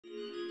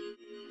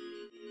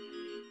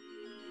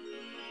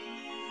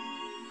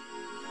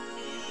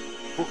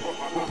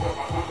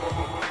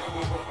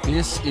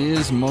This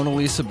is Mona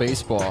Lisa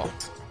Baseball.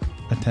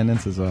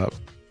 Attendance is up.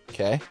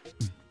 Okay.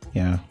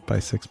 Yeah, by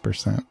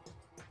 6%.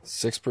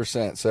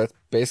 6%. So that's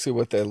basically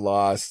what they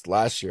lost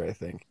last year, I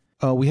think.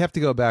 Oh, we have to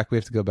go back. We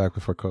have to go back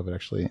before COVID,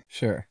 actually.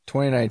 Sure.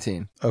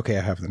 2019. Okay,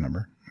 I have the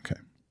number. Okay.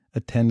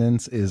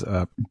 Attendance is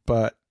up,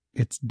 but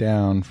it's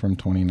down from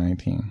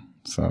 2019.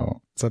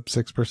 So it's up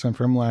 6%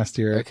 from last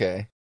year.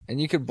 Okay. And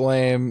you could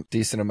blame a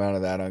decent amount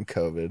of that on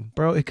COVID.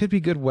 Bro, it could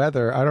be good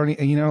weather. I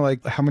don't,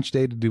 like, how much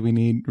data do we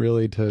need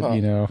really to,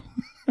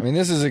 I mean,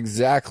 this is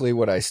exactly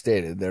what I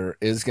stated. There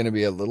is going to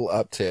be a little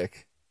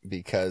uptick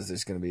because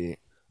there's going to be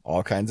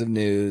all kinds of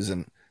news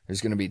and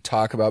there's going to be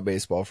talk about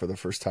baseball for the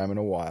first time in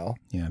a while.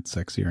 Yeah, it's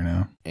sexier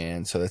now.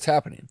 And so that's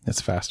happening.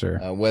 It's faster.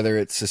 Whether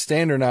it's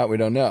sustained or not, we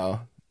don't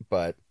know.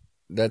 But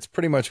that's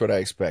pretty much what I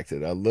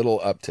expected. A little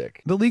uptick.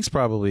 The league's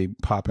probably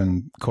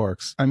popping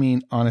corks. I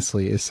mean,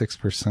 honestly, is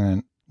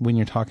 6%. When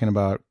you're talking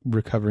about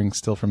recovering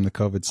still from the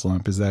COVID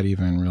slump, is that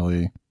even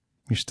really,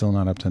 you're still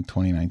not up to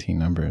 2019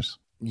 numbers.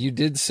 You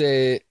did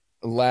say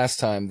last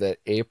time that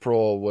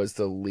April was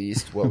the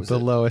least, what was the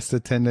it? lowest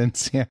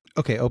attendance. Yeah.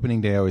 Okay,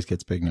 opening day always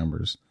gets big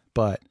numbers.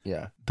 But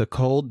yeah, the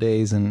cold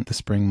days in the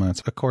spring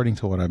months, according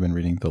to what I've been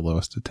reading, the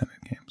lowest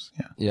attended games.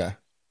 Yeah. Yeah.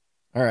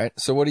 All right.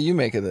 So what do you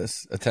make of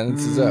this?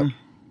 Attendance is up.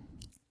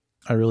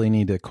 I really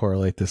need to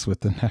correlate this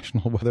with the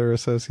National Weather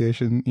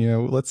Association.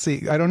 Let's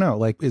see. I don't know.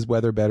 Like, is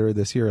weather better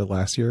this year or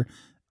last year?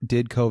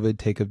 Did COVID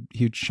take a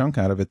huge chunk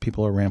out of it?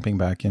 People are ramping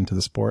back into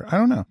the sport. I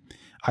don't know.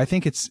 I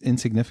think it's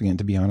insignificant,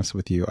 to be honest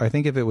with you. I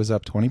think if it was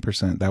up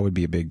 20%, that would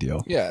be a big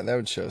deal. Yeah, that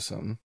would show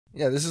something.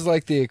 Yeah, this is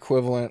like the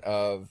equivalent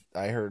of,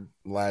 I heard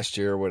last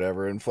year or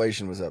whatever,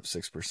 inflation was up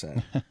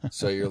 6%.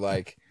 So you're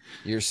like,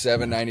 your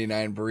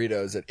 $7.99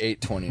 burritos at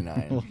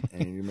 $8.29.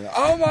 And you're like,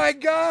 oh my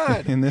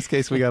God. In this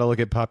case, we got to look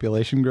at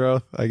population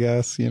growth, I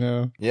guess,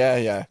 Yeah.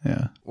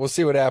 We'll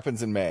see what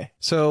happens in May.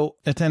 So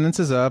attendance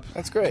is up.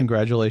 That's great.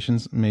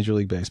 Congratulations, Major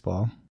League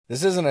Baseball.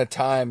 This isn't a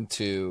time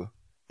to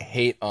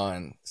hate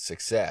on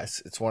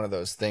success. It's one of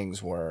those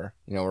things where,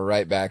 we're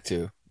right back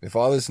to, if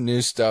all this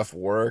new stuff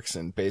works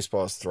and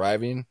baseball is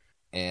thriving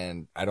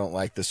and I don't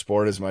like the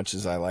sport as much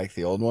as I like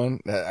the old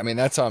one, I mean,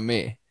 that's on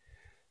me.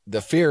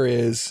 The fear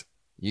is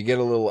you get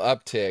a little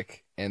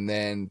uptick and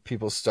then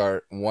people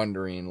start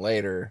wondering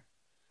later,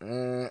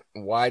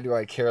 why do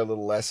I care a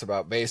little less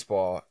about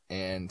baseball?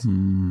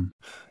 And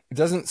it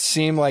doesn't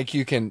seem like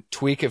you can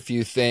tweak a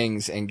few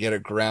things and get a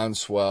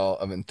groundswell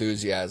of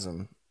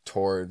enthusiasm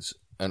towards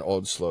an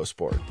old, slow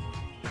sport.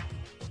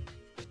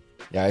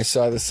 Yeah, I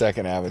saw the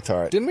second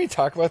Avatar. Didn't we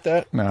talk about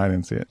that? No, I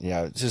didn't see it.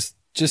 Yeah, just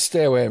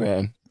stay away,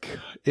 man.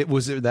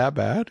 Was it that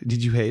bad?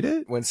 Did you hate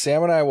it? When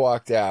Sam and I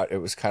walked out, it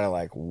was kind of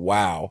like,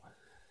 wow.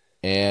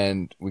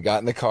 And we got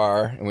in the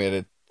car and we had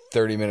a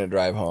 30-minute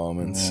drive home.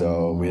 And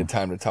so we had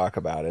time to talk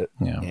about it.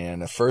 Yeah.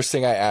 And the first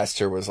thing I asked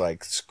her was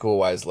like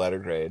school-wise letter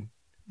grade.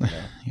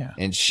 Yeah.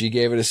 And she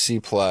gave it a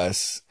C+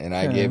 and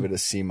I gave it a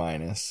C-. All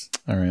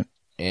right.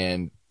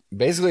 And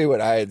basically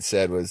what I had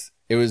said was,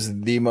 it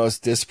was the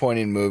most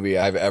disappointing movie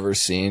I've ever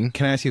seen.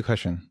 Can I ask you a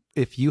question?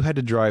 If you had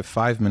to drive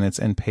 5 minutes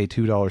and pay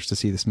 $2 to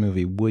see this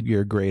movie, would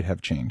your grade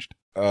have changed?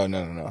 Oh,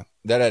 no.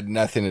 That had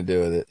nothing to do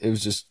with it. It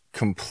was just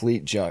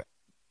complete junk.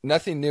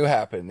 Nothing new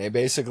happened. They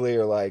basically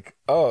are like,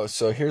 oh,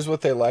 so here's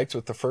what they liked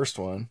with the first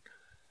one.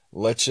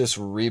 Let's just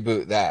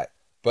reboot that.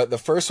 But the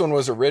first one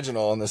was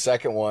original and the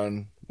second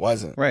one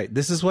wasn't. Right.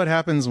 This is what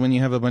happens when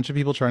you have a bunch of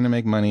people trying to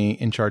make money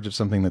in charge of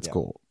something that's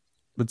cool.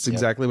 That's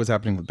exactly what's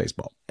happening with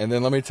baseball. And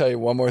then let me tell you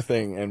one more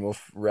thing, and we'll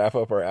wrap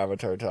up our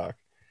Avatar talk.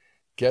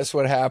 Guess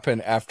what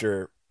happened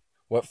after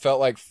what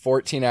felt like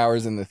 14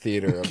 hours in the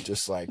theater of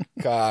just like,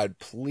 God,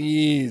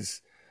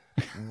 please,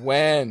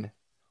 when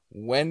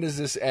does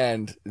this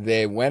end?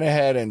 They went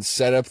ahead and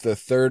set up the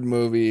third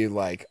movie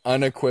like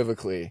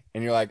unequivocally.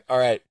 And you're like, all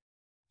right,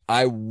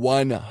 I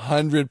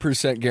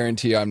 100%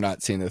 guarantee I'm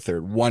not seeing the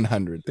third.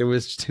 100. There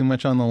was too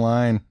much on the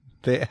line.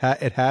 It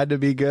had to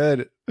be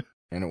good.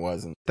 And it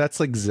wasn't. That's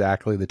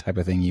exactly the type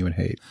of thing you would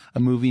hate. A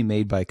movie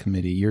made by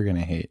committee, you're going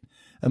to hate.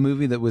 A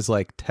movie that was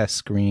like test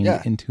screened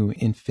into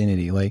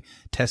infinity, like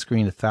test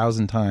screened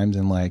 1,000 times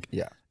and like,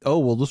 oh,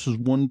 well, this is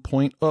 1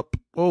 point up.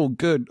 Oh,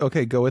 good.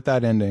 Okay, go with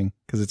that ending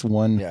because it's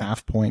one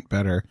half point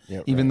better.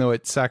 Even though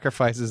it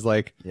sacrifices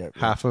like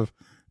half of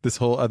this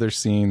whole other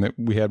scene that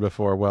we had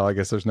before. Well, I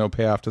guess there's no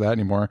payoff to that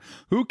anymore.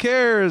 Who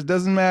cares?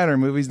 Doesn't matter.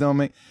 Movies don't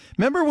make...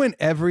 Remember when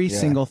every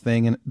single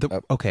thing in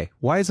the... Okay,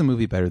 why is a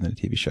movie better than a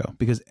TV show?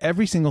 Because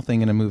every single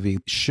thing in a movie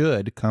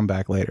should come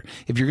back later.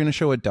 If you're going to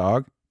show a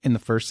dog in the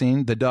first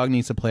scene, the dog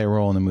needs to play a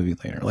role in the movie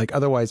later. Like,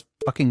 otherwise,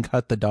 fucking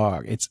cut the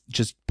dog. It's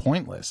just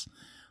pointless.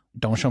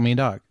 Don't show me a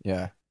dog.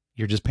 Yeah.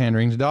 You're just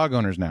pandering to dog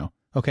owners now.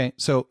 Okay,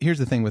 so here's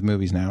the thing with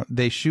movies now.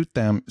 They shoot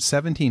them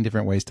 17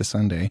 different ways to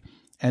Sunday,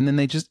 and then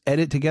they just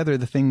edit together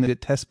the thing that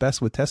it tests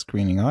best with test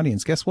screening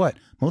audience. Guess what?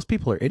 Most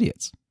people are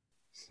idiots.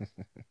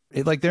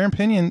 Like, their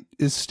opinion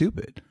is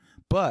stupid.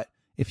 But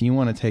if you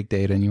want to take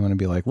data and you want to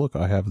be like, look,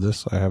 I have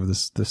this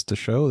to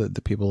show that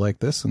the people like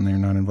this and they're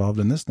not involved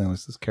in this. Now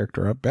is this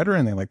character up better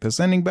and they like this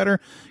ending better?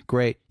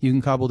 Great. You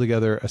can cobble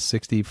together a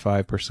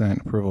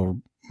 65%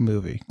 approval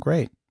movie.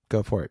 Great.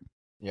 Go for it.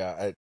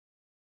 Yeah,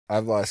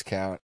 I've lost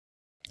count.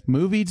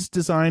 Movies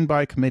designed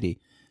by committee.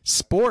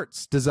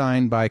 Sports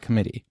designed by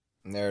committee.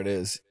 And there it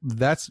is.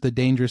 That's the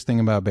dangerous thing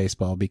about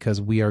baseball, because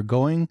we are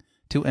going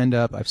to end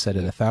up, I've said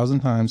it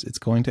 1,000 times, it's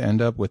going to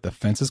end up with the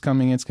fences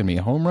coming in. It's going to be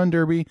a home run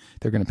derby.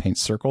 They're going to paint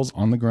circles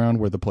on the ground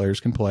where the players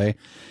can play.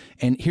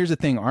 And here's the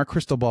thing. Our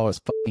crystal ball is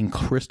fucking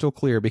crystal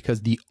clear,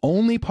 because the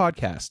only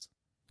podcast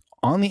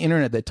on the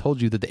internet that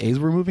told you that the A's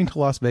were moving to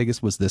Las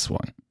Vegas was this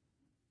one.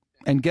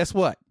 And guess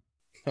what?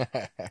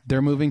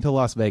 They're moving to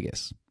Las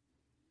Vegas.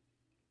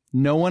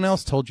 No one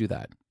else told you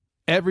that.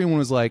 Everyone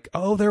was like,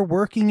 oh, they're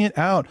working it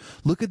out.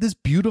 Look at this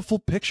beautiful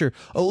picture.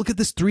 Oh, look at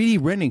this 3D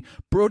rendering.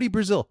 Brodie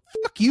Brazil.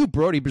 Fuck you,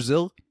 Brodie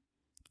Brazil.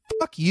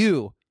 Fuck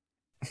you.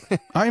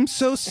 I'm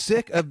so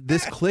sick of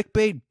this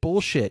clickbait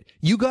bullshit.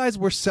 You guys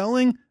were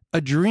selling a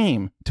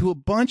dream to a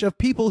bunch of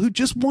people who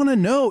just want to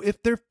know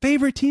if their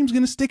favorite team's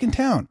going to stick in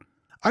town.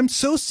 I'm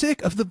so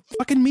sick of the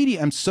fucking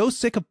media. I'm so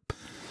sick of...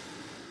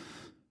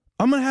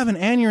 I'm going to have an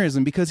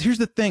aneurysm, because here's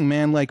the thing,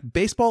 man. Like,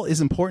 baseball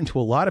is important to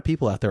a lot of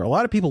people out there. A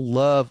lot of people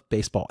love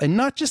baseball, and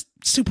not just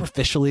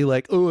superficially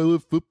like, oh, I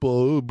love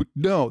football. But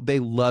no, they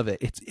love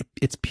it.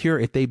 It's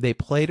pure. They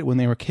played it when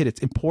they were a kid. It's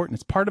important.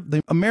 It's part of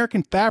the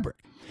American fabric.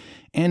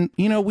 And,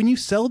 you know, when you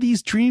sell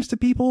these dreams to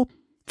people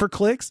for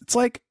clicks, it's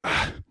like,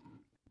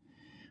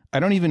 I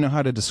don't even know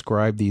how to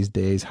describe these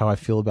days how I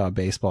feel about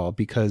baseball,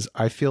 because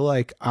I feel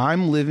like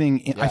I'm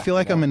I feel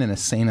like I'm in an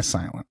insane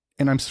asylum,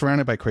 and I'm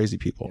surrounded by crazy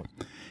people.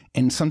 Yeah.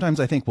 And sometimes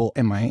I think, well,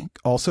 am I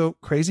also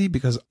crazy?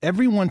 Because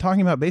everyone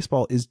talking about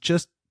baseball is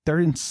just,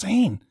 they're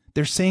insane.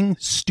 They're saying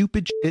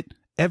stupid shit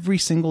every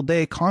single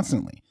day,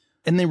 constantly.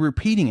 And they're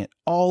repeating it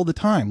all the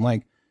time.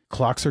 Like,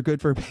 clocks are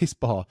good for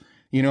baseball.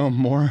 You know,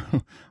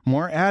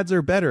 more ads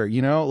are better,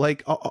 you know,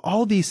 like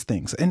all these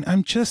things. And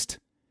I'm just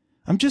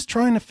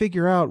trying to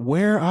figure out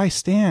where I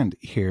stand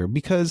here,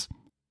 because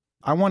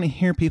I want to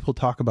hear people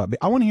talk about,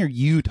 I want to hear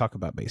you talk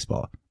about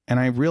baseball. And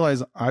I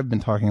realize I've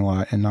been talking a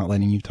lot and not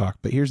letting you talk.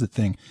 But here's the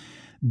thing.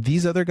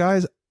 These other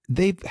guys,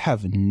 they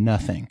have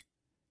nothing.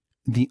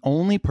 The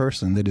only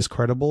person that is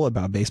credible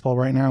about baseball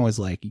right now is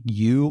like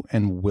you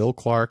and Will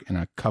Clark and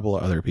a couple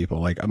of other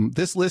people. Like,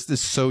 this list is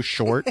so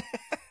short.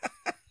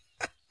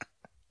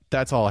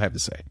 That's all I have to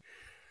say.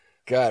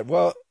 God,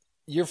 well,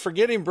 you're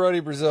forgetting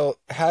Brodie Brazil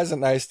has a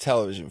nice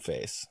television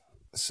face.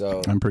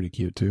 So I'm pretty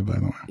cute too, by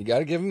the way. You got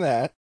to give him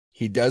that.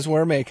 He does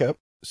wear makeup,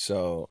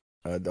 so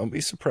don't be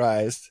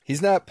surprised.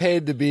 He's not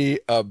paid to be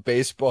a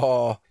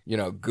baseball,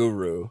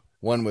 guru,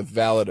 one with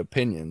valid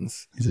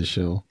opinions. He's a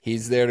shill.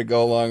 He's there to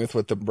go along with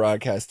what the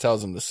broadcast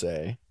tells him to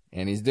say,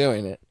 and he's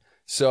doing it.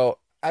 So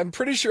I'm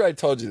pretty sure I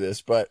told you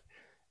this, but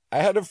I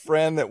had a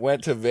friend that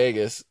went to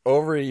Vegas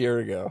over a year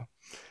ago.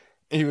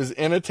 He was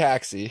in a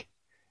taxi.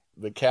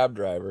 The cab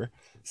driver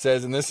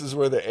says, and this is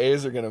where the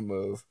A's are going to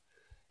move.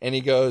 And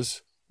he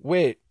goes,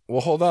 wait,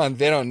 well, hold on.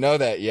 They don't know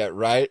that yet,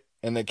 right?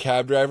 And the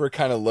cab driver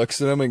kind of looks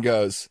at him and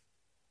goes,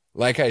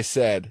 like I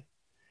said,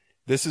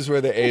 this is where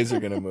the A's are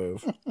going to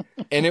move.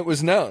 And it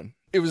was known.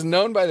 It was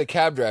known by the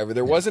cab driver.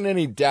 There wasn't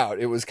any doubt.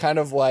 It was kind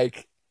of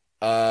like,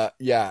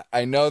 yeah,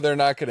 I know they're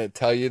not going to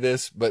tell you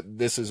this, but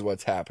this is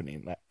what's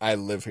happening. I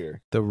live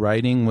here. The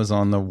writing was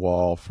on the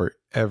wall for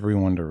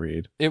everyone to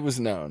read. It was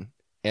known.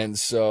 And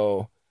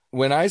so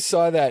when I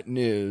saw that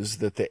news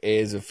that the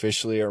A's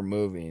officially are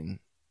moving,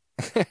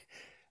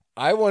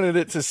 I wanted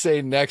it to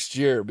say next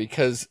year,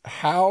 because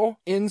how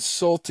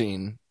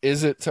insulting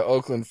is it to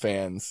Oakland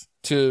fans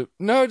to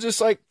just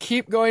like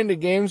keep going to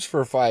games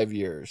for 5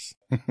 years,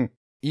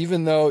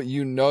 even though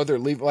they're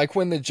leaving. Like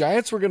when the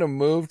Giants were going to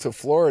move to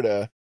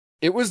Florida,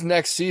 it was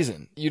next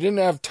season. You didn't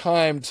have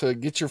time to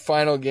get your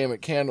final game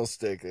at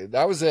Candlestick.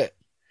 That was it.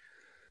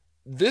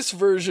 This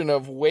version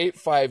of wait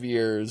 5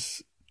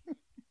 years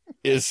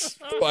is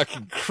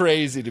fucking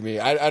crazy to me.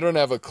 I don't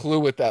have a clue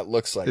what that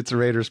looks like. It's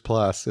Raiders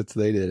Plus.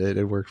 They did it.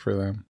 It worked for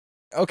them.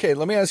 Okay,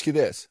 let me ask you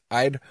this.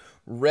 I'd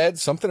read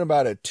something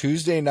about a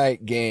Tuesday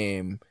night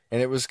game,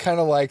 and it was kind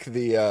of like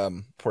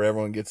the where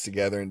everyone gets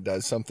together and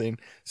does something.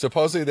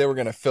 Supposedly they were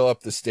going to fill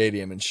up the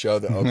stadium and show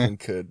that Oakland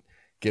could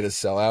get a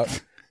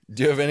sellout.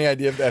 Do you have any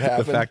idea if that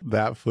happened? The fact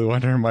that flew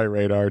under my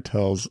radar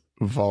tells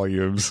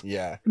volumes.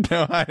 Yeah.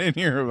 No, I didn't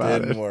hear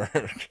about it. Didn't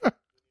work.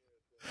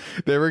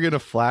 They were going to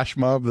flash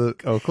mob the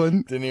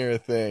Oakland? Didn't hear a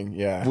thing,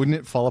 yeah. Wouldn't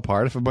it fall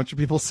apart if a bunch of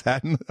people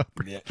sat in the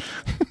upper? Yeah.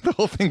 The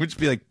whole thing would just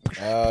be like,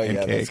 oh, pancake,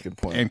 yeah, that's a good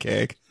point.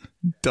 Pancake.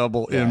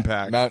 Double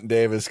impact. Mount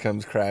Davis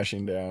comes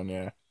crashing down,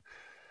 yeah.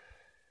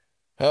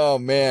 Oh,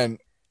 man.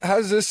 How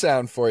does this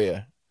sound for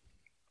you?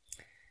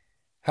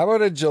 How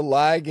about a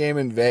July game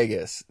in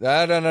Vegas?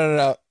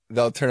 No.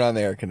 They'll turn on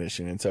the air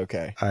conditioning. It's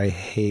okay. I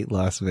hate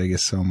Las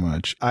Vegas so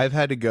much. I've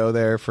had to go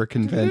there for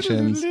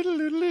conventions.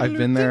 I've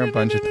been there a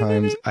bunch of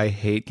times. I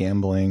hate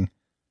gambling.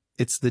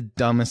 It's the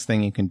dumbest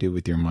thing you can do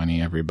with your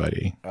money,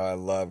 everybody. Oh, I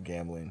love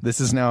gambling.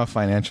 This is now a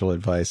financial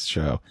advice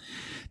show.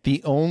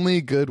 The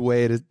only good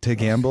way to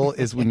gamble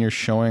is when you're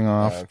showing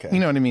off. Okay. You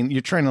know what I mean?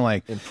 You're trying to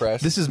like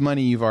impress. This is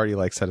money you've already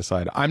like set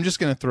aside. I'm just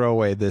going to throw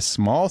away this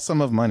small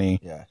sum of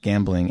money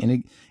gambling.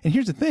 And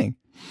here's the thing.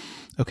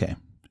 Okay.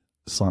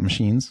 Slot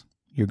machines,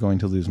 you're going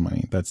to lose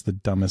money. That's the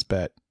dumbest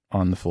bet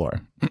on the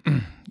floor.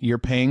 You're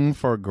paying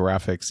for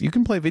graphics. You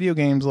can play video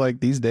games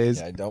like these days.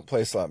 Yeah, I don't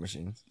play slot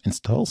machines.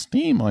 Install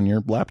Steam on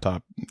your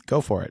laptop.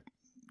 Go for it.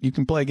 You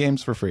can play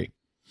games for free.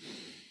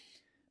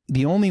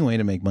 The only way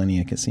to make money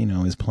at a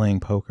casino is playing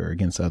poker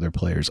against other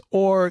players.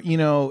 Or, you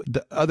know,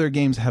 the other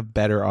games have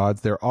better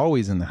odds. They're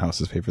always in the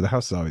house's favor. The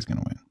house is always going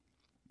to win.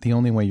 The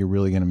only way you're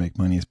really going to make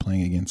money is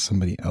playing against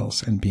somebody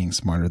else and being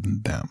smarter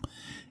than them.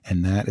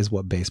 And that is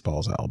what baseball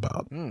is all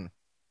about.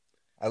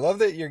 I love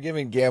that you're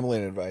giving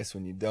gambling advice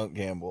when you don't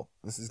gamble.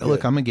 This is good.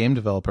 Look, I'm a game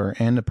developer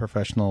and a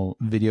professional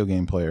video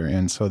game player.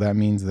 And so that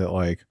means that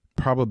like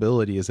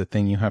probability is a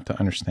thing you have to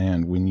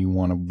understand when you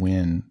want to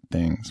win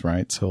things,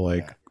 right? So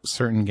like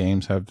certain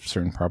games have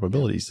certain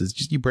probabilities. It's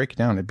just, you break it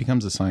down, it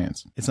becomes a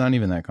science. It's not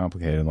even that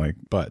complicated. Like,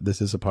 but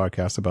this is a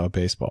podcast about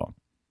baseball.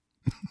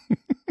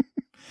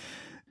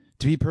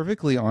 To be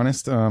perfectly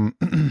honest,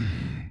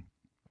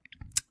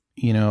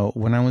 you know,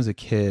 when I was a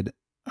kid,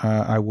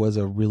 I was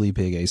a really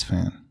big A's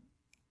fan.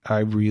 I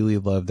really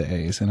loved the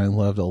A's, and I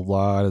loved a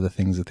lot of the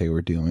things that they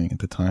were doing at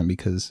the time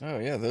because... Oh,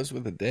 yeah, those were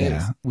the days.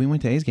 Yeah, we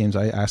went to A's games.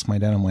 I asked my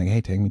dad, I'm like, hey,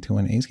 take me to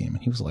an A's game.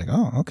 And he was like,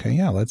 oh, okay,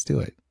 yeah, let's do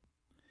it.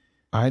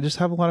 I just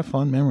have a lot of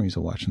fond memories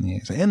of watching the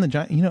A's. And the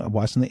Giants, you know,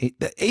 watching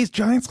the A's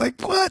Giants, like,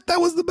 what? That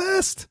was the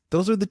best.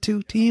 Those are the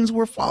two teams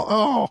we're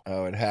Oh,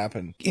 it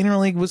happened.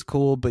 Interleague was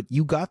cool, but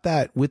you got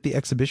that with the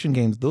exhibition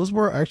games. Those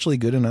were actually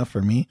good enough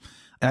for me.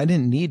 I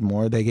didn't need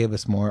more. They gave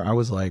us more. I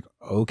was like,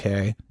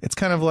 okay. It's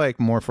kind of like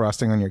more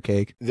frosting on your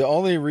cake. The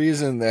only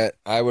reason that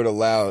I would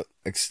allow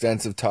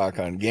extensive talk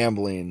on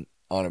gambling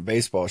on a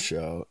baseball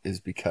show is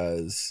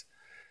because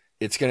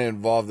it's going to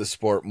involve the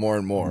sport more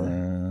and more.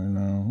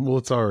 No. Well,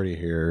 it's already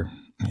here.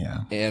 Yeah.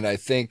 And I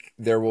think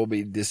there will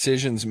be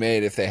decisions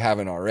made, if they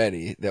haven't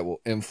already, that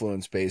will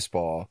influence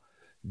baseball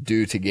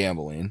due to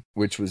gambling,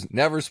 which was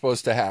never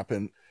supposed to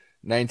happen.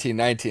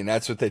 1919,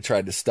 that's what they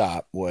tried to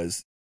stop,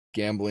 was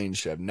gambling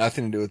should have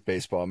nothing to do with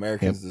baseball.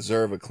 Americans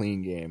deserve a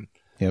clean game.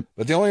 Yep.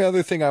 But the only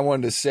other thing I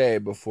wanted to say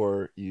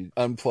before you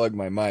unplug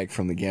my mic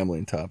from the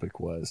gambling topic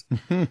was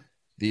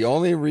the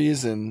only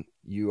reason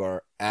you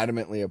are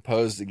adamantly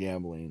opposed to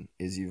gambling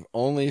is you've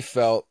only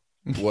felt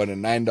what a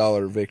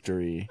 $9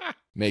 victory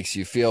makes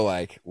you feel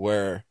like,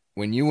 where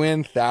when you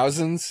win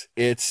thousands,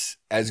 it's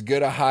as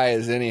good a high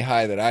as any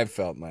high that I've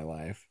felt in my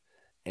life.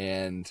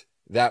 And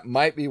that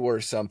might be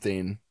worth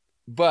something.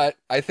 But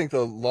I think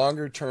the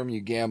longer term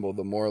you gamble,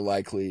 the more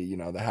likely, you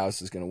know, the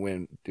house is going to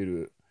win due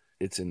to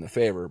it's in the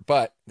favor.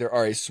 But there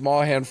are a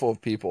small handful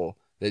of people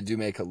that do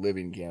make a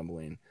living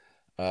gambling.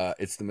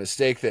 It's the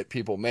mistake that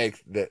people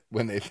make, that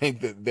when they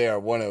think that they are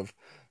one of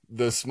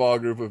the small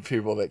group of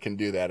people that can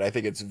do that. I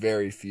think it's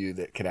very few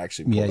that can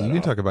actually pull that you can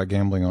off. talk about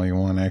gambling all you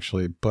want,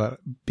 actually. But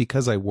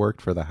because I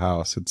worked for the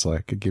house, it's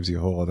like it gives you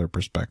a whole other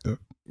perspective.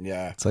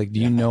 Yeah. It's like, do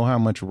you know how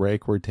much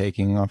rake we're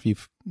taking off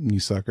you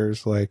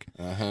suckers? Like,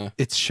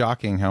 it's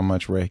shocking how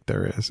much rake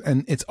there is.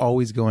 And it's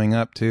always going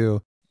up,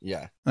 too.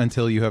 Yeah.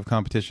 Until you have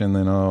competition,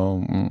 then,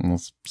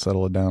 let's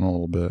settle it down a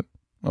little bit.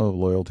 Oh,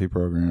 loyalty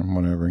program,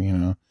 whatever, you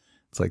know.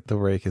 It's like the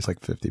rake is like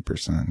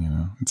 50%, you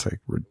know. It's like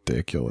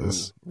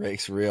ridiculous. Ooh,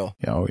 rake's real.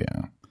 Yeah, oh,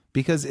 yeah.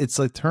 Because it's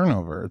like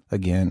turnover.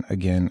 Again.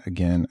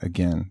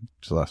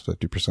 Just lost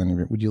 50% of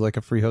it. Would you like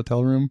a free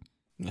hotel room?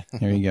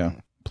 Here you go.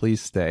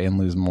 Please stay and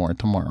lose more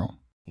tomorrow.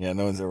 Yeah,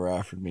 no one's ever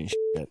offered me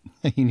shit.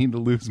 You need to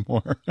lose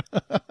more.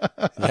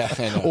 Yeah,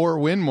 I know. Or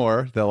win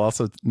more. They'll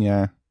also,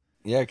 Yeah,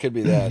 it could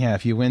be that. Yeah,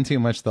 if you win too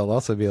much, they'll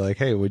also be like,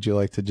 hey, would you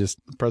like to just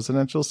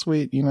presidential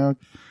suite, you know?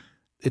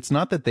 It's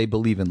not that they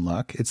believe in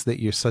luck. It's that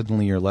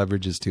suddenly your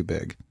leverage is too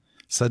big.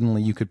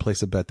 Suddenly you could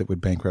place a bet that would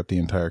bankrupt the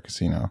entire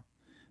casino.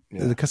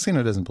 Yeah. The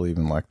casino doesn't believe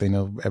in luck. They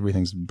know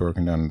everything's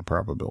broken down into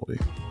probability.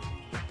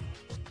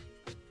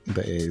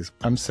 The A's.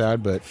 I'm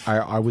sad, but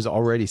I was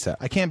already sad.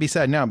 I can't be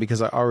sad now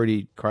because I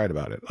already cried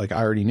about it. Like,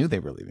 I already knew they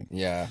were leaving.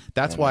 Yeah.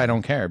 That's why I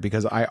don't care,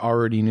 because I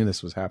already knew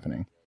this was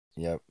happening.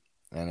 Yep.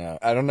 I know.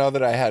 I don't know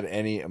that I had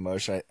any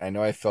emotion. I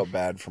know I felt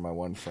bad for my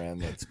one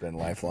friend that's been a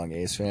lifelong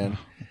A's fan.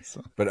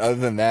 But other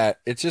than that,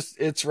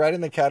 it's right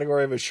in the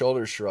category of a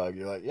shoulder shrug.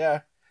 You're like,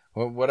 yeah,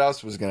 well, what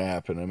else was going to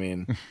happen? I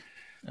mean,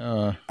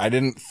 I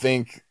didn't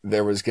think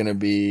there was going to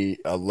be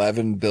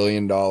 $11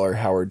 billion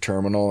Howard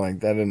Terminal.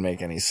 Like, that didn't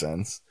make any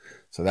sense.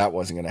 So that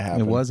wasn't going to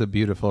happen. It was a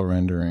beautiful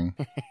rendering.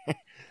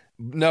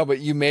 No, but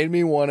you made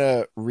me want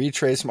to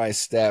retrace my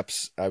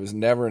steps. I was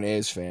never an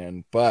A's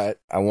fan, but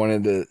I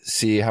wanted to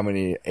see how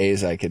many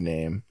A's I could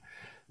name.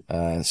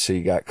 So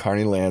you got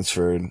Carney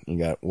Lansford, you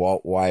got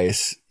Walt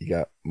Weiss, you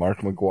got Mark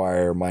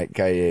McGuire, Mike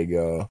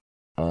Gallego,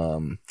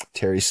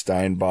 Terry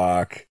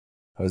Steinbach,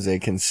 Jose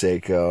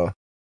Canseco.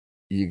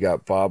 You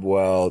got Bob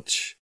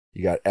Welch,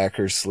 you got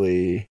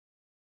Eckersley,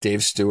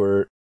 Dave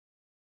Stewart,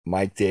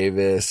 Mike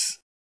Davis,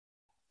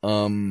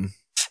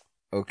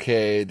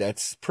 Okay,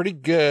 that's pretty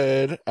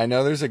good. I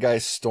know there's a guy,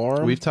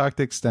 Storm. We've talked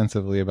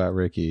extensively about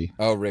Ricky.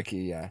 Oh, Ricky,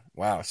 yeah.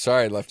 Wow,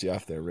 sorry I left you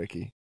off there,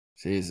 Ricky.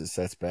 Jesus,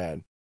 that's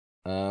bad.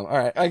 All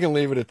right, I can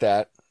leave it at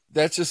that.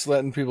 That's just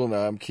letting people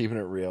know I'm keeping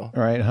it real.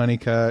 All right,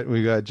 Honeycutt.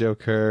 We got Joe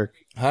Kirk.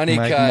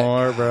 Honeycutt. Mike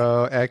Moore,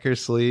 bro.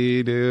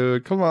 Eckersley,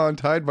 dude. Come on,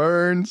 Tide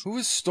Burns. Who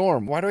is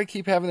Storm? Why do I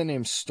keep having the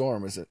name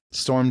Storm? Is it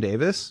Storm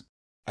Davis?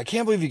 I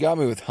can't believe you got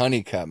me with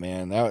Honeycutt,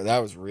 man. That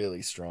was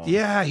really strong.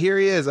 Yeah, here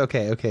he is.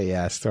 Okay,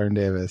 yeah, Storm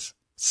Davis.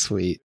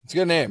 Sweet. It's a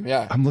good name,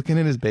 yeah. I'm looking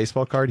at his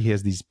baseball card. He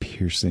has these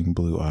piercing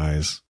blue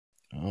eyes.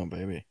 Oh,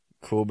 baby.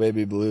 Cool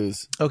baby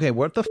blues. Okay,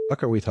 what the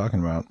fuck are we talking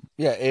about?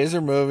 Yeah, A's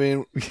are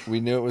moving. We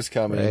knew it was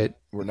coming. Right.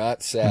 We're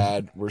not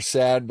sad. We're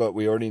sad, but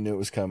we already knew it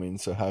was coming.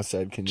 So how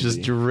sad can you be?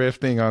 Just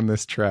drifting on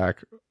this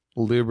track,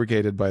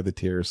 lubricated by the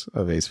tears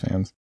of A's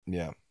fans.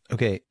 Yeah.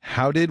 Okay,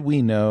 how did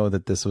we know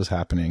that this was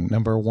happening?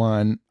 Number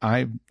one,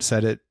 I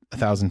said it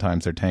 1,000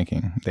 times, they're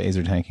tanking. The A's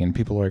are tanking. And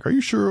people are like, are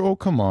you sure? Oh,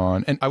 come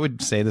on. And I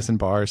would say this in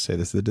bars, say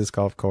this at the disc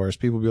golf course.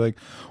 People would be like,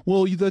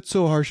 well, that's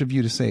so harsh of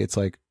you to say. It's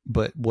like,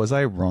 but was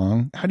I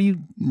wrong? How do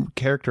you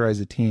characterize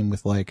a team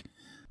with like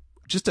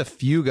just a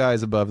few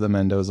guys above the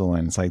Mendoza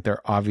line? It's like,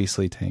 they're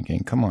obviously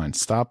tanking. Come on,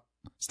 stop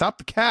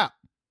the cap.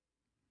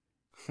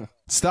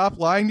 Stop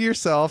lying to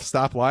yourself.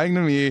 Stop lying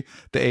to me.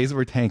 The A's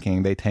were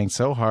tanking. They tanked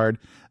so hard.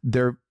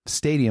 Their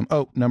stadium.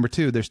 Oh, number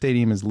two, their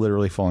stadium is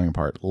literally falling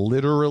apart.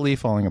 Literally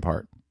falling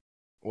apart.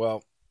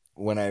 Well,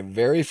 when I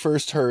very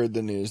first heard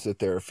the news that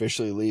they're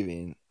officially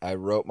leaving, I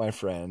wrote my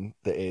friend,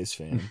 the A's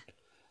fan.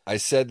 I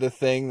said the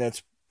thing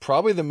that's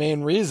probably the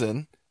main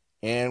reason,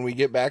 and we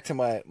get back to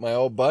my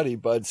old buddy,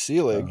 Bud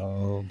Selig.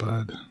 Oh,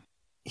 Bud.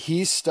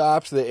 He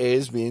stopped the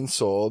A's being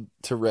sold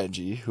to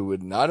Reggie, who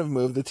would not have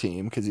moved the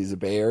team because he's a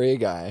Bay Area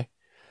guy.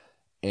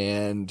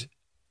 And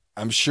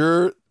I'm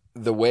sure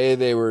the way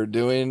they were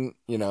doing,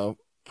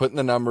 putting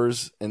the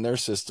numbers in their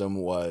system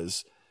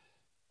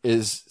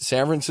is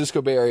San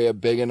Francisco Bay Area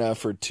big enough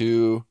for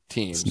two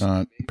teams? It's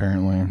not,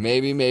 apparently.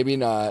 Maybe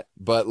not,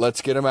 but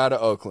let's get them out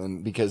of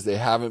Oakland because they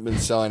haven't been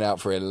selling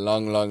out for a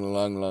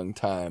long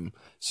time.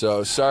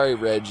 So sorry,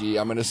 Reggie,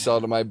 I'm going to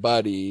sell to my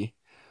buddy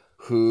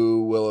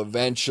who will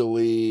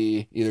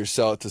eventually either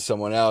sell it to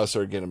someone else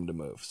or get him to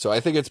move. So I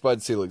think it's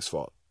Bud Selig's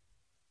fault.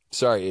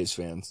 Sorry, A's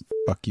fans.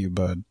 Fuck you,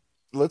 Bud.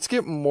 Let's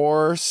get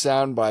more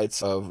sound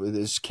bites of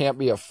this can't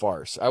be a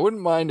farce. I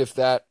wouldn't mind if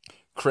that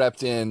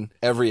crept in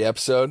every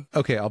episode.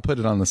 Okay, I'll put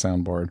it on the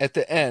soundboard. At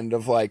the end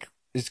of like,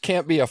 this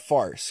can't be a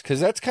farce.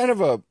 Because that's kind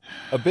of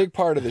a big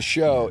part of the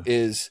show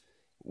is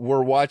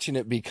we're watching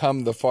it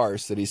become the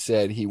farce that he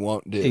said he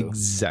won't do.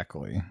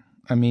 Exactly.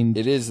 I mean,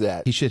 it is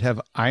that. He should have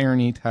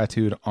irony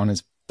tattooed on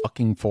his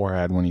fucking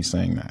forehead when he's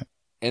saying that.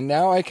 And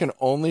now I can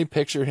only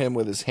picture him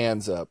with his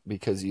hands up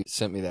because you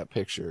sent me that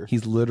picture.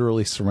 He's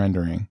literally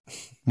surrendering.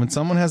 When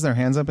someone has their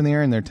hands up in the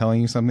air and they're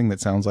telling you something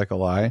that sounds like a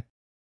lie,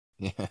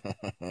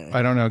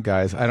 I don't know,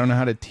 guys. I don't know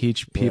how to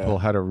teach people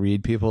how to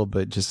read people,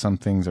 but just some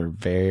things are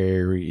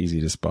very easy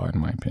to spot,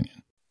 in my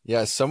opinion.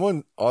 Yeah,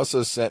 someone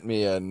also sent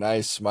me a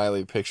nice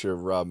smiley picture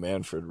of Rob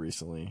Manfred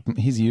recently.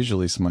 He's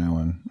usually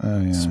smiling.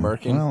 Yeah.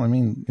 Smirking? Well, I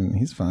mean,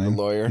 he's fine.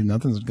 The lawyer.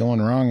 Nothing's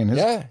going wrong in his...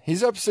 Yeah,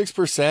 he's up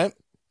 6%.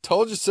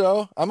 Told you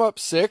so. I'm up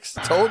 6.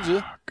 Told you.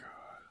 Oh, God.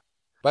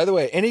 By the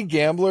way, any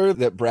gambler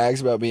that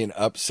brags about being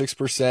up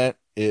 6%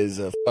 is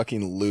a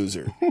fucking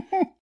loser.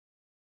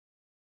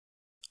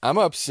 I'm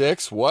up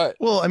 6. What?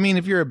 Well, I mean,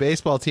 if you're a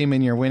baseball team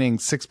and you're winning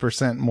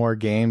 6% more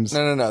games...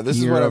 No. This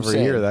is what I'm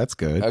saying. Year, that's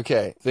good.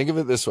 Okay, think of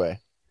it this way.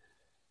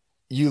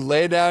 You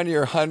lay down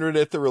your 100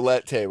 at the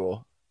roulette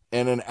table,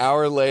 and an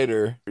hour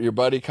later, your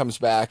buddy comes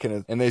back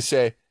and they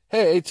say,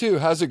 hey, A2,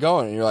 how's it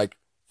going? And you're like,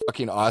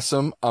 fucking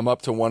awesome. I'm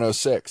up to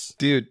 106.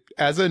 Dude,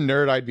 as a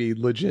nerd, I'd be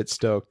legit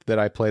stoked that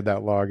I played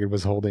that log and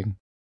was holding.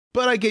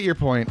 But I get your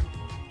point.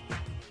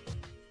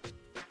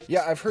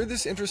 Yeah, I've heard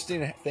this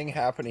interesting thing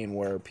happening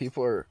where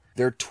people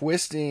they're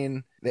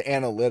twisting the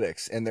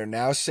analytics and they're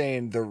now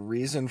saying the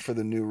reason for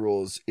the new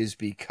rules is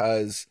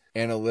because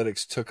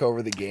analytics took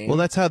over the game. Well,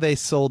 that's how they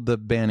sold the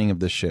banning of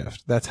the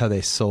shift. That's how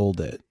they sold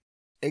it.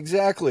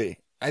 Exactly.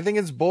 I think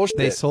it's bullshit.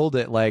 They sold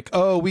it like,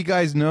 oh, we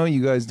guys know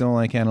you guys don't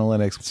like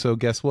analytics. So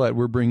guess what?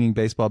 We're bringing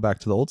baseball back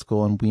to the old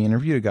school. And we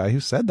interviewed a guy who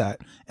said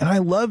that. And I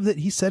love that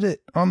he said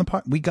it on the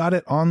pod. We got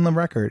it on the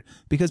record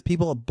because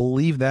people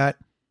believe that.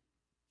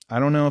 I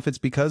don't know if it's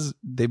because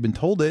they've been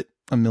told it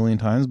a million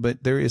times,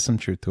 but there is some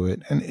truth to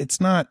it. And it's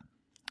not,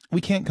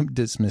 we can't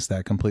dismiss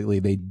that completely.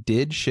 They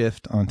did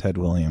shift on Ted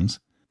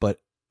Williams, but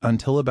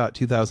until about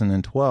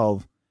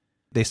 2012,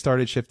 they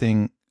started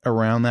shifting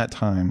around that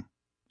time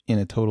in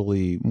a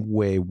totally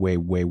way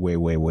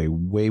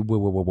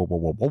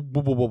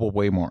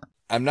more.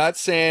 I'm not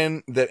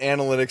saying that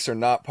analytics are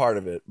not part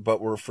of it,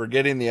 but we're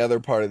forgetting the other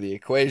part of the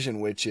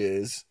equation, which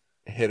is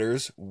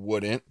hitters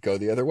wouldn't go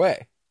the other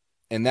way.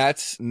 And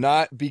that's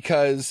not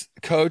because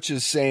coach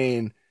is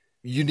saying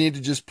you need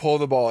to just pull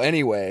the ball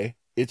anyway.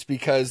 It's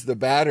because the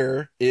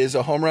batter is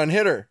a home run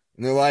hitter.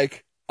 And they're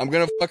like, I'm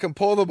going to fucking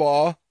pull the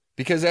ball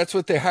because that's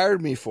what they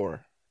hired me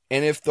for.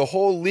 And if the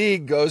whole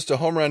league goes to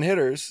home run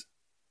hitters,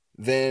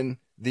 then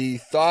the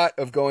thought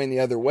of going the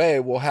other way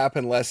will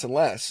happen less and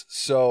less.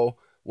 So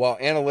while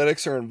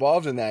analytics are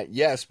involved in that,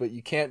 yes, but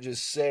you can't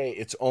just say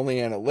it's only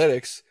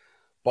analytics.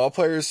 Ball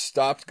players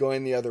stopped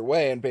going the other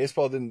way, and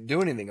baseball didn't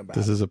do anything about it.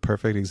 This is a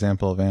perfect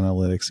example of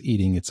analytics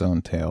eating its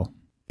own tail,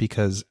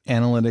 because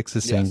analytics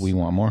is saying we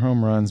want more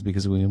home runs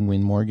because we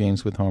win more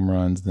games with home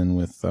runs than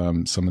with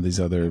some of these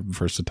other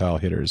versatile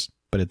hitters.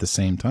 But at the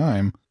same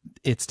time,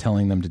 it's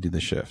telling them to do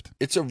the shift.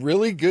 It's a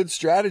really good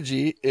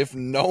strategy if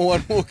no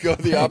one will go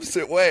the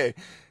opposite way.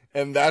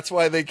 And that's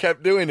why they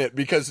kept doing it,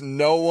 because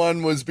no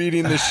one was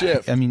beating the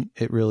shift. I mean,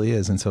 it really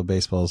is. And so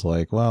baseball's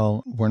like,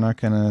 well, we're not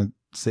going to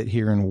sit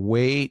here and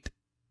wait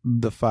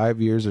the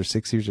 5 years or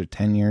 6 years or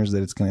 10 years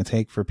that it's going to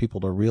take for people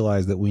to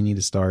realize that we need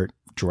to start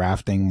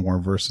drafting more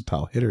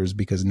versatile hitters,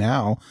 because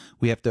now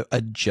we have to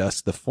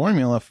adjust the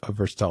formula. A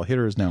versatile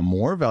hitter is now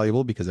more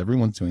valuable because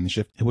everyone's doing the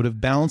shift. It would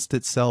have balanced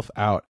itself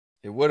out.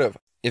 It would have,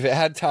 if it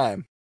had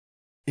time.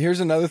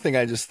 Here's another thing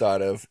I just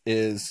thought of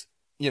is,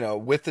 you know,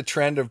 with the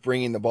trend of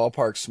bringing the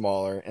ballpark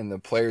smaller and the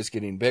players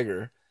getting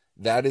bigger,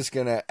 that is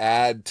going to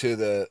add to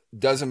the,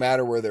 doesn't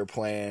matter where they're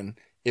playing.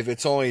 If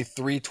it's only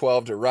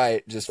 312 to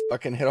right, just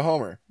fucking hit a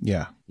homer.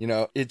 Yeah. You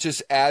know, it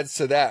just adds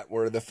to that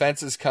where the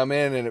fences come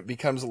in and it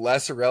becomes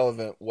less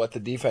irrelevant what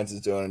the defense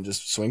is doing, and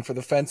just swing for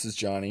the fences,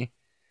 Johnny.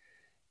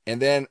 And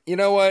then, you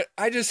know what?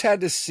 I just had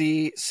to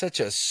see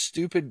such a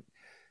stupid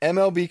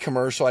MLB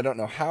commercial. I don't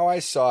know how I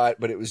saw it,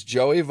 but it was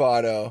Joey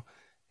Votto,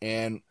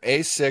 and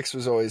A6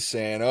 was always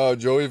saying, oh,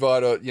 Joey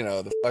Votto, you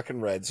know, the fucking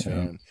Reds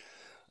fan.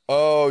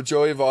 Oh,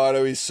 Joey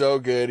Votto, he's so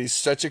good. He's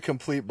such a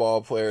complete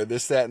ball player,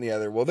 this, that, and the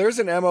other. Well, there's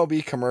an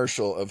MLB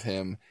commercial of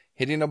him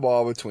hitting a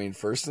ball between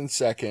first and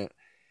second,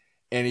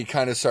 and he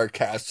kind of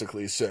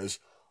sarcastically says,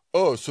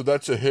 oh, so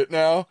that's a hit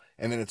now?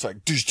 And then it's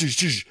like, dish, dish,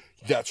 dish.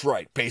 That's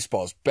right,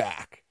 baseball's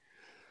back.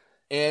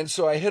 And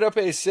so I hit up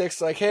A6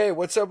 like, hey,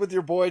 what's up with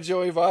your boy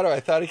Joey Votto?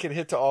 I thought he could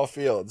hit to all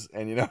fields.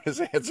 And you know what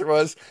his answer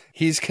was?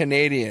 He's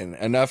Canadian.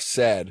 Enough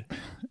said.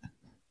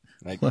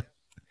 Like,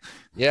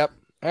 yep.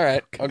 All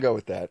right. I'll go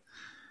with that.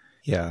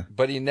 Yeah.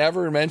 But he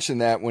never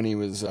mentioned that when he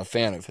was a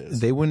fan of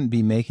his. They wouldn't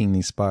be making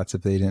these spots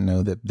if they didn't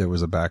know that there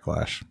was a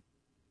backlash.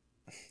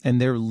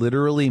 And they're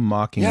literally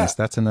mocking us.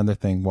 That's another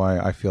thing why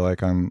I feel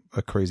like I'm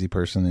a crazy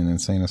person in an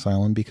insane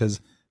asylum, because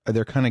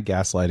they're kind of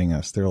gaslighting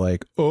us. They're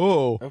like,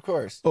 oh, of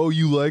course. Oh,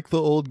 you like the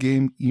old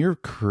game? You're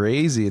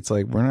crazy. It's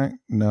like, we're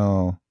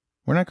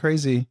not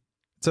crazy.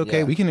 It's okay.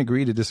 Yeah. We can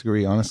agree to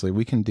disagree. Honestly,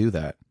 we can do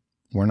that.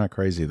 We're not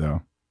crazy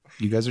though.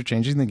 You guys are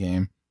changing the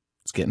game.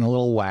 It's getting a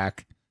little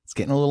whack. It's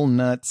getting a little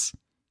nuts.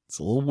 It's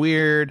a little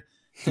weird.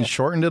 You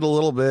shortened it a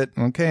little bit.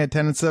 Okay,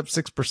 attendance up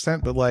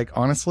 6%, but like,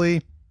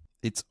 honestly,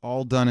 it's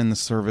all done in the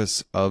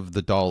service of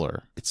the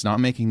dollar. It's not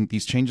making,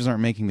 these changes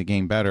aren't making the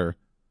game better.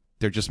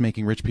 They're just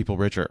making rich people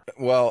richer.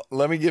 Well,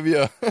 let me give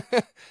you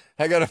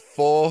I got a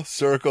full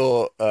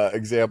circle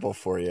example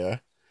for you.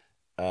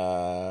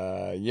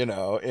 You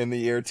know, in the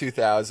year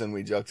 2000,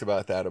 we joked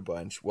about that a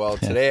bunch. Well,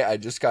 today I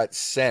just got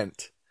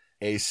sent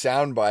a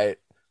soundbite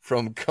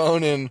from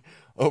Conan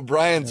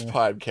O'Brien's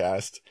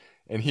podcast,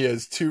 and he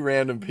has two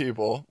random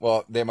people.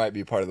 Well, they might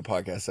be part of the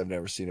podcast. I've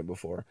never seen it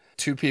before.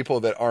 Two people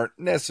that aren't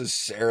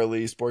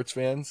necessarily sports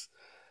fans.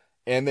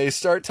 And they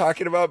start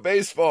talking about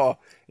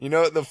baseball. You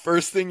know, the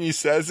first thing he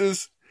says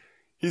is,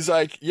 he's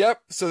like,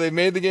 yep, so they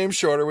made the game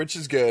shorter, which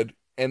is good.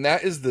 And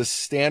that is the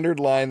standard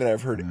line that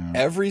I've heard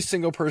every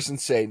single person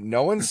say.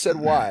 No one said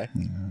why.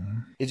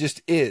 It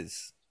just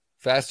is.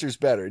 Faster's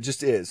better. It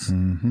just is.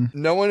 Mm-hmm.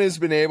 No one has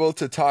been able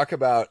to talk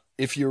about,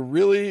 if you're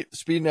really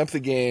speeding up the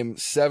game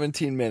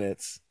 17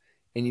 minutes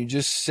and you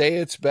just say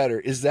it's better,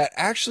 is that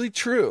actually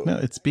true? No,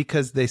 it's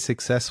because they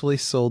successfully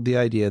sold the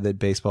idea that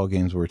baseball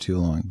games were too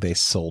long. They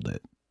sold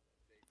it.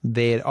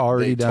 They had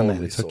already done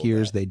that. It took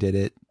years. They did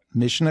it.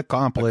 Mission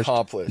accomplished.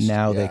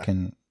 Now they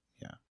can.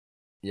 Yeah.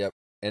 Yep.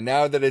 And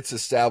now that it's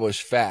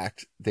established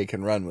fact, they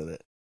can run with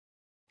it.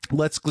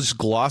 Let's just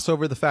gloss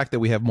over the fact that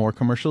we have more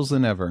commercials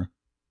than ever.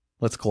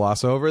 Let's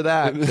gloss over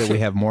that we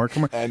have more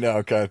commercials. I know.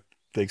 Okay.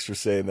 Thanks for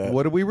saying that.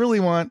 What do we really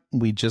want?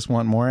 We just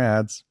want more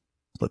ads.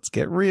 Let's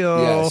get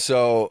real. Yeah.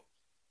 So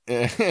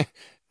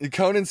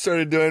Conan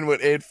started doing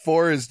what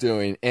 8-4 is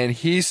doing, and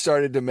he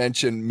started to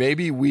mention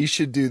maybe we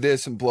should do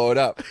this and blow it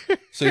up.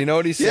 So you know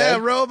what he said? Yeah,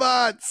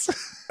 robots.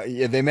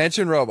 Yeah, they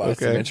mentioned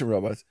robots. Okay. They mentioned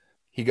robots.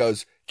 He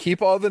goes,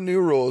 keep all the new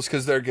rules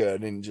because they're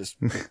good, and just,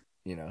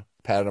 you know,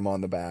 pat him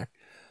on the back.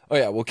 Oh,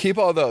 yeah, we'll keep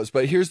all those,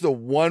 but here's the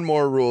one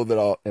more rule that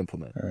I'll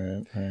implement. All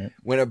right.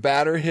 When a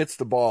batter hits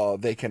the ball,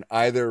 they can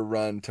either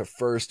run to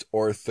first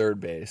or third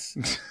base,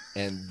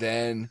 and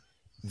then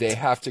they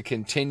have to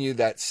continue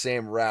that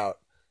same route.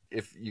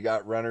 If you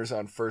got runners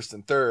on first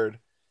and third,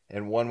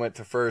 and one went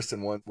to first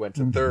and one went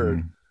to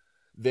third,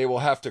 they will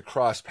have to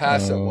cross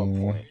paths at one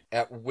point,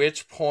 at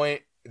which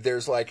point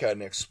there's like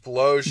an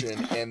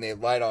explosion and they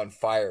light on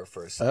fire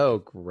for a second. Oh,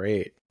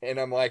 great. And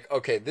I'm like,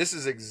 okay, this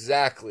is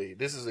exactly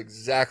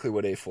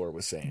what A4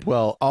 was saying.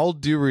 Well, all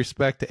due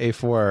respect to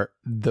A4,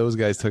 those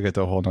guys took it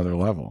to a whole nother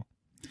level.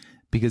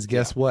 Because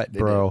guess what,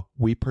 bro?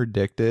 We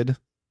predicted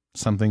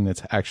something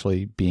that's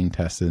actually being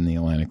tested in the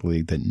Atlantic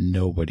League that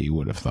nobody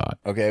would have thought.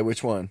 Okay,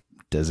 which one?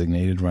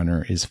 Designated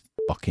runner is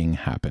fucking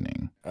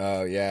happening.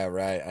 Oh, yeah,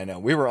 right. I know.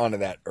 We were onto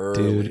that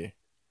early. Dude,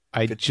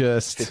 I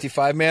just...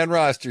 55-man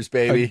rosters,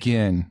 baby.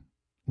 Again,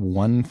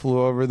 one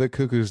flew over the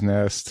cuckoo's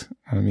nest.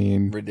 I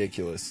mean...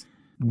 Ridiculous.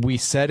 We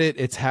said it.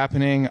 It's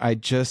happening. We're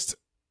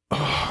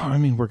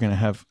going to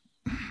have...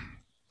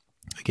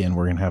 Again,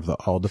 we're going to have the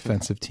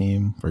all-defensive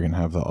team. We're going to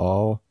have the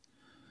all...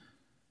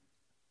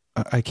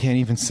 I can't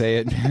even say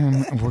it,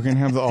 man. We're going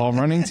to have the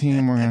all-running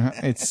team. We're going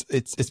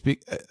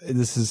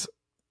to...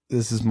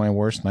 This is my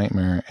worst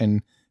nightmare.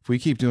 And if we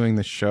keep doing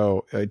this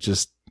show,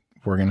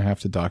 we're going to have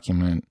to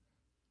document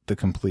the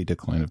complete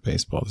decline of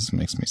baseball. This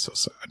makes me so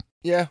sad.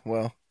 Yeah,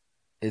 well,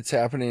 it's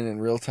happening in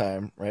real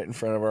time, right in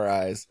front of our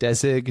eyes.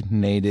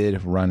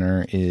 Designated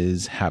runner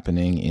is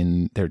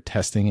happening they're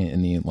testing it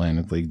in the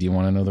Atlantic League. Do you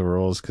want to know the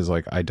rules? Because,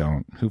 I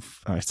don't.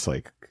 It's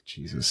like,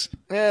 Jesus.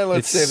 Yeah,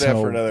 let's save that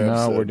for another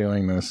episode. No, we're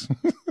doing this.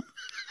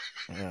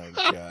 Oh,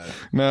 God.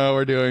 No,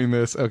 we're doing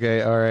this.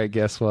 Okay, all right,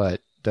 guess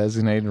what?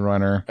 Designated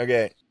runner.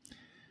 Okay.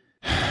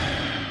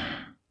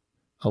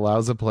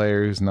 Allows a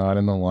player who's not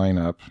in the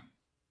lineup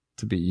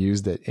to be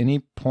used at any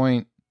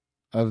point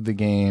of the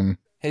game.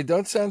 Hey,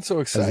 don't sound so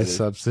excited. As a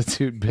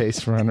substitute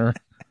base runner.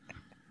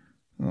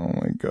 Oh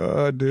my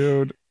God,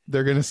 dude.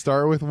 They're going to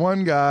start with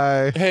one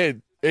guy.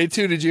 Hey,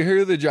 A2, did you hear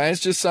who the Giants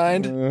just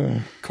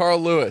signed? Carl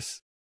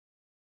Lewis.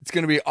 It's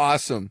going to be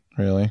awesome.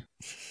 Really?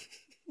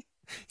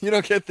 You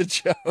don't get the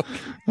joke.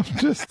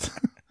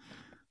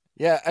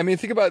 Yeah, I mean,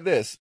 think about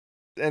this.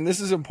 And this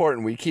is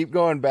important. We keep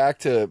going back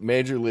to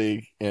Major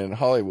League in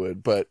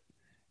Hollywood, but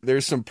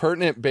there's some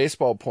pertinent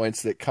baseball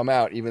points that come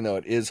out, even though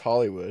it is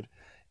Hollywood.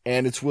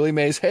 And it's Willie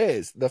Mays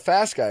Hayes, the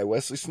fast guy,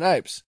 Wesley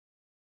Snipes.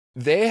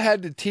 They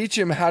had to teach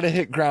him how to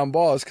hit ground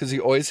balls because he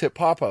always hit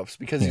pop-ups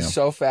because he's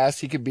so fast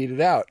he could beat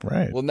it out.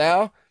 Right. Well,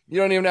 now you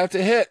don't even have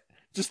to hit.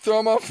 Just throw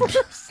him out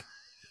first.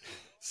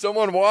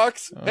 Someone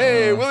walks.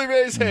 Hey, Willie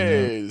Mays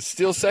Hayes.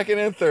 Steal second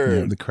and third.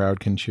 Yeah, the crowd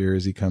can cheer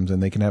as he comes in.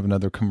 They can have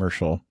another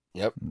commercial.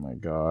 Yep. Oh my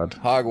God.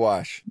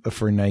 Hogwash.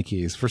 For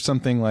Nikes. For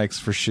something like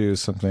for shoes,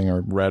 something,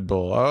 or Red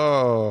Bull.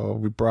 Oh,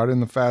 we brought in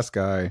the fast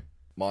guy.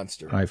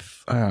 Monster.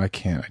 I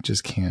can't. I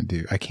just can't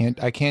do. I can't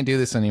do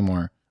this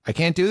anymore. I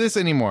can't do this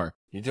anymore.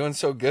 You're doing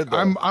so good,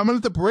 though. I'm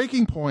at the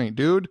breaking point,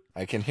 dude.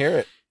 I can hear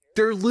it.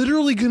 They're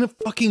literally going to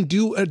fucking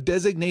do a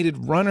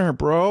designated runner,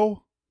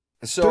 bro.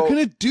 So they're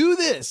going to do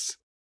this.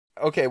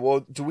 Okay,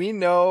 well, do we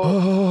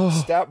know,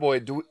 Stat Boy,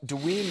 do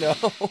we know,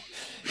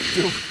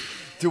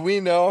 do we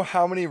know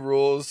how many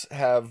rules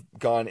have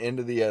gone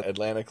into the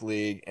Atlantic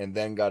League and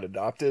then got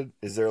adopted?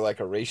 Is there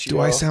like a ratio? Do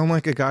I sound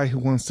like a guy who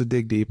wants to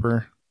dig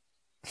deeper?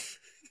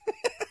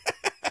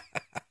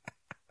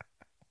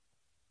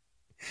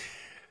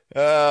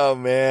 Oh,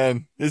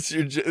 man. It's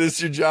your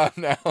job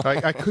now.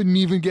 I couldn't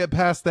even get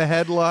past the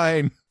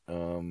headline.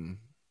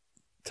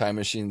 Time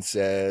Machine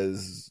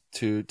says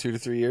 2 to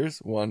 3 years.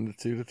 1 to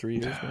 2 to 3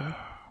 years, maybe.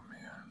 Oh,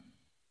 man.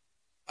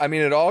 I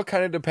mean, it all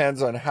kind of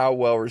depends on how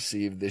well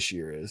received this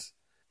year is.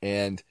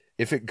 And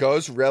if it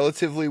goes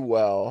relatively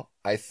well,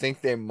 I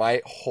think they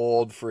might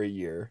hold for a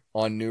year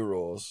on new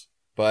rules.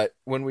 But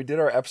when we did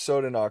our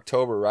episode in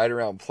October, right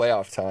around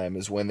playoff time,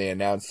 is when they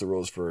announced the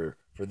rules for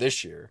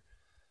this year,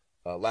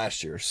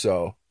 last year.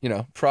 So,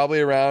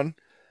 probably around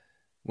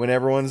when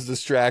everyone's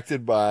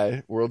distracted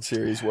by World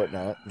Series,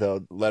 whatnot,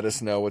 they'll let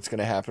us know what's going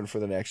to happen for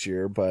the next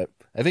year. But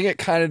I think it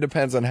kind of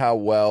depends on how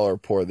well or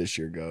poor this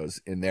year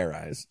goes in their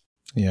eyes.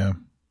 Yeah.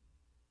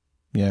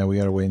 Yeah, we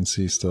got to wait and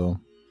see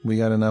still. We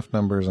got enough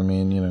numbers. I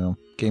mean,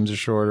 games are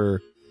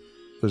shorter.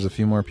 There's a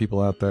few more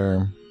people out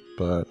there.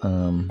 But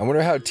I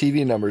wonder how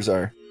TV numbers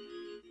are.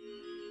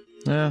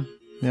 Yeah,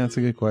 that's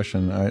a good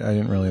question. I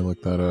didn't really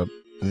look that up.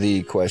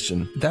 The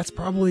question. That's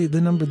probably the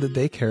number that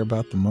they care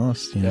about the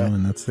most, you know,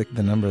 and that's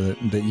the number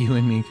that you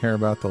and me care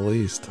about the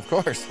least. Of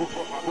course.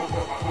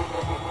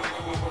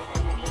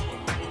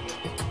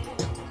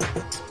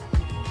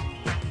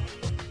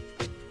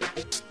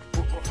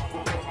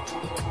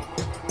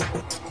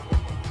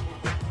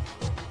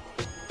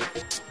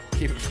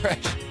 Keep it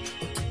fresh.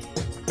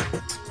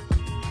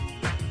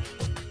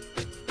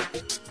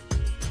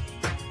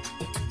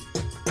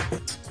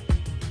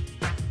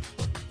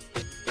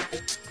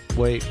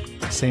 Wait,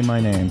 say my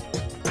name.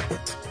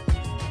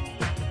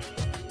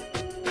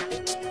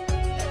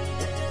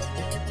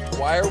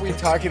 Why are we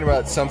talking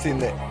about something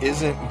that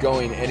isn't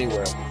going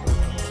anywhere?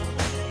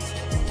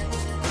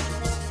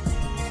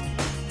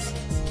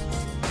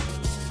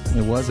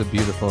 It was a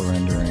beautiful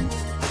rendering.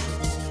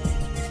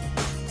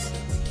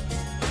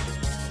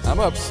 I'm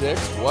up 6.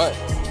 What?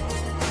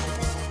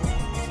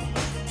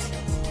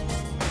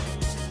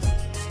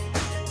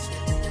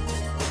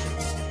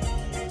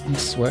 I'm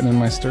sweating in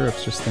my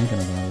stirrups just thinking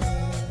about it.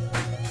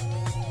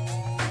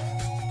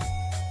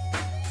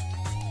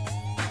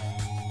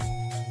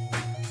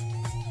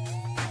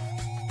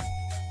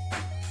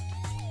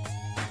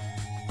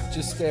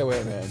 Just stay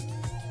away, man.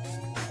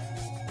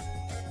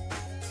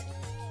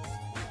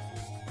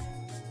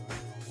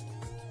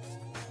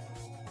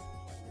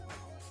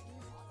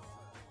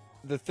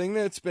 The thing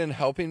that's been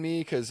helping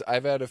me, because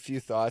I've had a few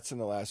thoughts in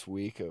the last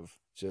week of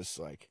just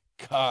like,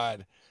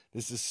 God,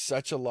 this is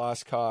such a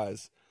lost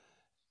cause.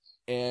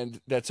 And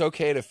that's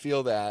okay to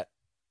feel that,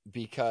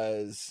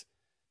 because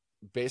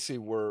basically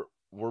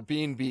we're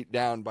being beat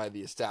down by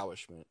the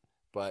establishment,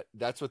 but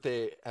that's what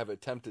they have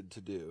attempted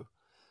to do.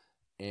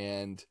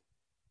 And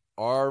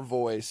our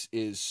voice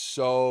is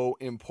so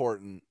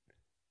important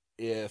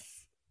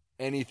if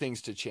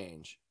anything's to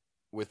change.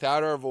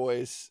 Without our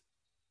voice,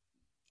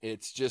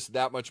 it's just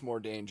that much more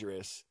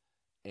dangerous.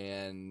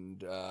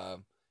 And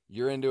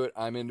you're into it,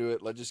 I'm into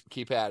it. Let's just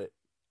keep at it.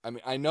 I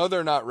mean, I know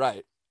they're not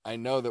right. I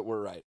know that we're right.